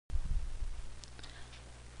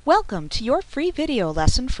Welcome to your free video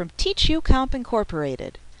lesson from TeachUComp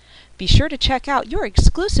Incorporated. Be sure to check out your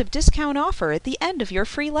exclusive discount offer at the end of your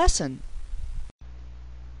free lesson.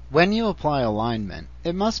 When you apply alignment,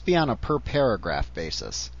 it must be on a per paragraph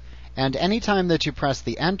basis, and anytime that you press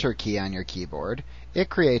the Enter key on your keyboard, it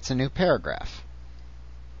creates a new paragraph.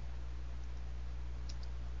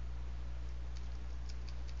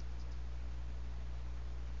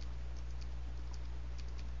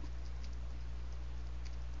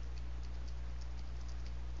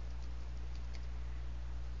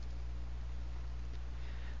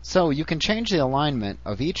 So you can change the alignment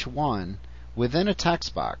of each one within a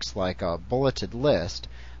text box, like a bulleted list,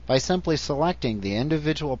 by simply selecting the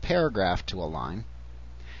individual paragraph to align,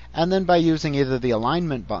 and then by using either the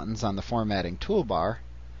alignment buttons on the formatting toolbar,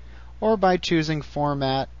 or by choosing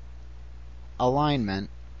Format, Alignment,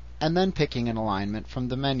 and then picking an alignment from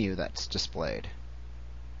the menu that's displayed.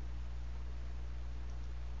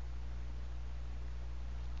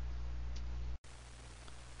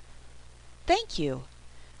 Thank you.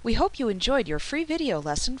 We hope you enjoyed your free video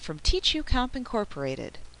lesson from TeachUComp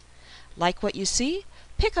Incorporated. Like what you see?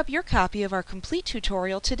 Pick up your copy of our complete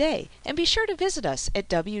tutorial today and be sure to visit us at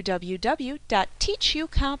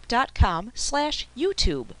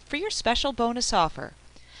www.teachucomp.com/YouTube for your special bonus offer.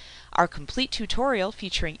 Our complete tutorial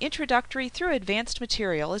featuring introductory through advanced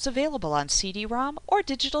material is available on CD-ROM or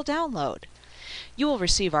digital download. You will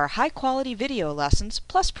receive our high-quality video lessons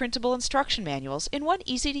plus printable instruction manuals in one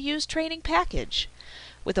easy-to-use training package.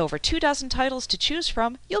 With over 24 titles to choose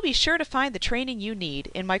from, you'll be sure to find the training you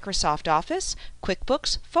need in Microsoft Office,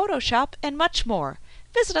 QuickBooks, Photoshop, and much more.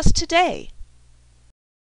 Visit us today.